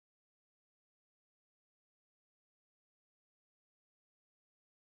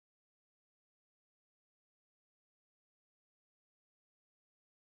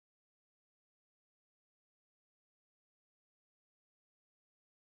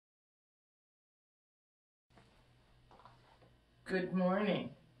Good morning.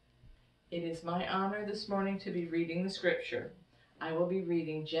 It is my honor this morning to be reading the scripture. I will be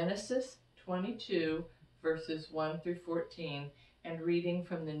reading Genesis 22 verses 1 through 14 and reading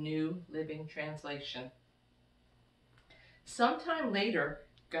from the New Living Translation. Sometime later,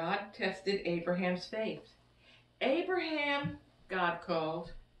 God tested Abraham's faith. "Abraham," God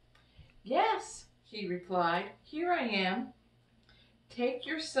called. "Yes," he replied, "here I am." "Take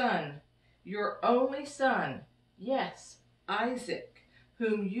your son, your only son, yes, Isaac,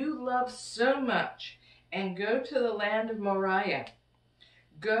 whom you love so much, and go to the land of Moriah.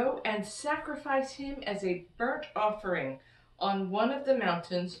 Go and sacrifice him as a burnt offering on one of the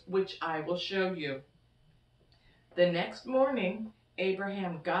mountains which I will show you." The next morning,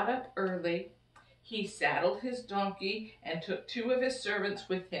 Abraham got up early. He saddled his donkey and took two of his servants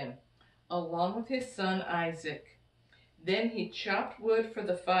with him, along with his son Isaac. Then he chopped wood for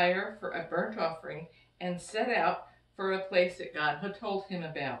the fire for a burnt offering and set out for a place that God had told him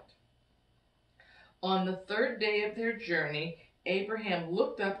about. On the third day of their journey, Abraham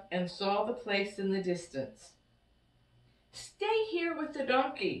looked up and saw the place in the distance. "Stay here with the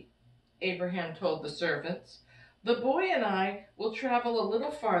donkey," Abraham told the servants. "The boy and I will travel a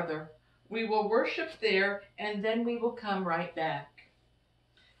little farther. We will worship there, and then we will come right back."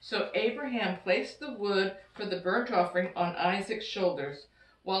 So Abraham placed the wood for the burnt offering on Isaac's shoulders,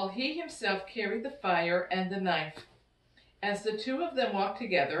 while he himself carried the fire and the knife. As the two of them walked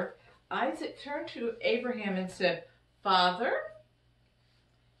together, Isaac turned to Abraham and said, "Father?"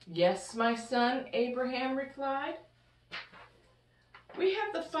 "Yes, my son," Abraham replied. "We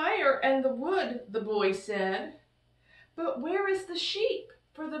have the fire and the wood," the boy said. "But where is the sheep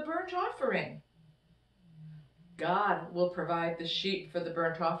for the burnt offering?" "God will provide the sheep for the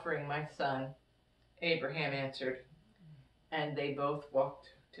burnt offering, my son," Abraham answered. And they both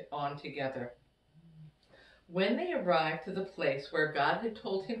walked on together. When they arrived to the place where God had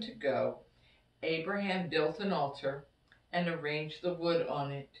told him to go, Abraham built an altar and arranged the wood on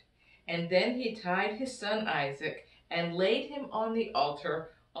it. And then he tied his son Isaac and laid him on the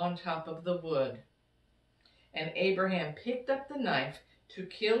altar on top of the wood. And Abraham picked up the knife to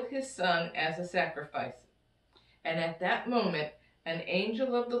kill his son as a sacrifice. And at that moment, an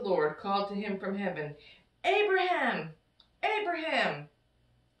angel of the Lord called to him from heaven, "Abraham! Abraham!"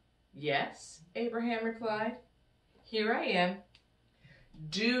 "Yes," Abraham replied. "Here I am."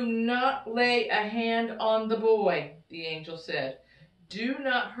 "Do not lay a hand on the boy," the angel said. "Do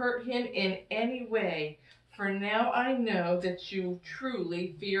not hurt him in any way, for now I know that you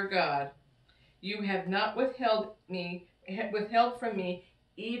truly fear God. You have not withheld from me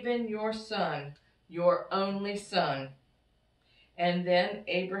even your son, your only son." And then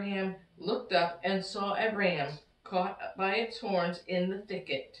Abraham looked up and saw a ram caught by its horns in the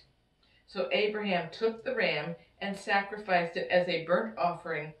thicket. So Abraham took the ram and sacrificed it as a burnt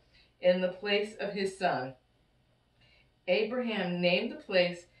offering in the place of his son. Abraham named the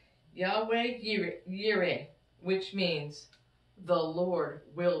place Yahweh Yireh, which means, "The Lord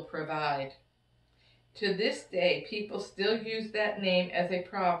will provide." To this day, people still use that name as a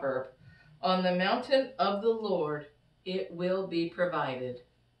proverb. On the mountain of the Lord, it will be provided.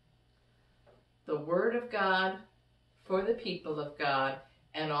 The word of God for the people of God,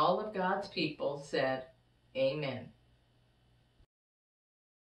 and all of God's people said, Amen.